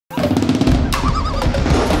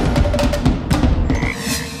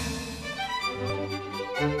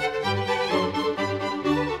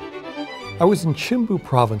I was in Chimbu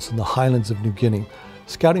province in the highlands of New Guinea,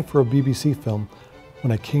 scouting for a BBC film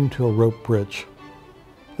when I came to a rope bridge.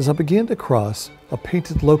 As I began to cross, a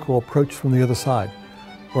painted local approached from the other side,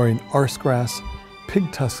 wearing arse grass,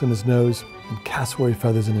 pig tusks in his nose, and cassowary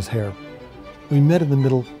feathers in his hair. We met in the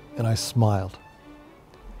middle, and I smiled.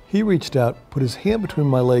 He reached out, put his hand between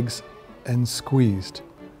my legs, and squeezed,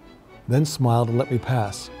 then smiled and let me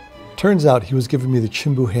pass. Turns out he was giving me the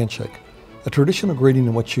Chimbu handshake, a traditional greeting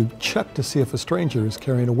in which you check to see if a stranger is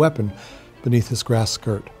carrying a weapon beneath his grass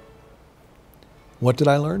skirt. What did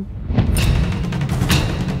I learn?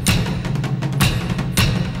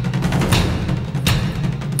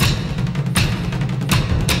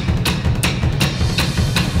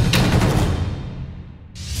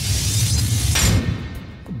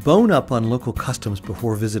 Bone up on local customs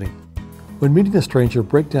before visiting. When meeting a stranger,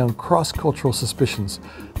 break down cross-cultural suspicions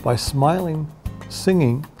by smiling,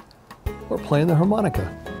 singing, or playing the harmonica.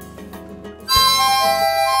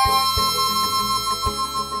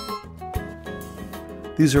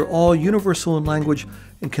 These are all universal in language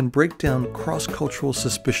and can break down cross-cultural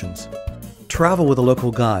suspicions. Travel with a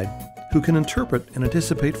local guide who can interpret and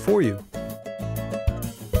anticipate for you.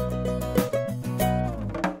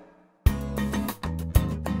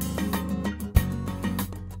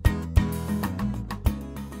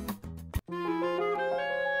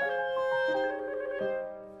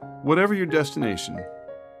 Whatever your destination,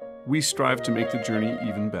 we strive to make the journey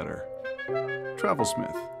even better.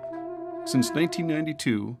 TravelSmith. Since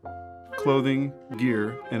 1992, clothing,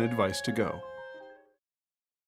 gear, and advice to go.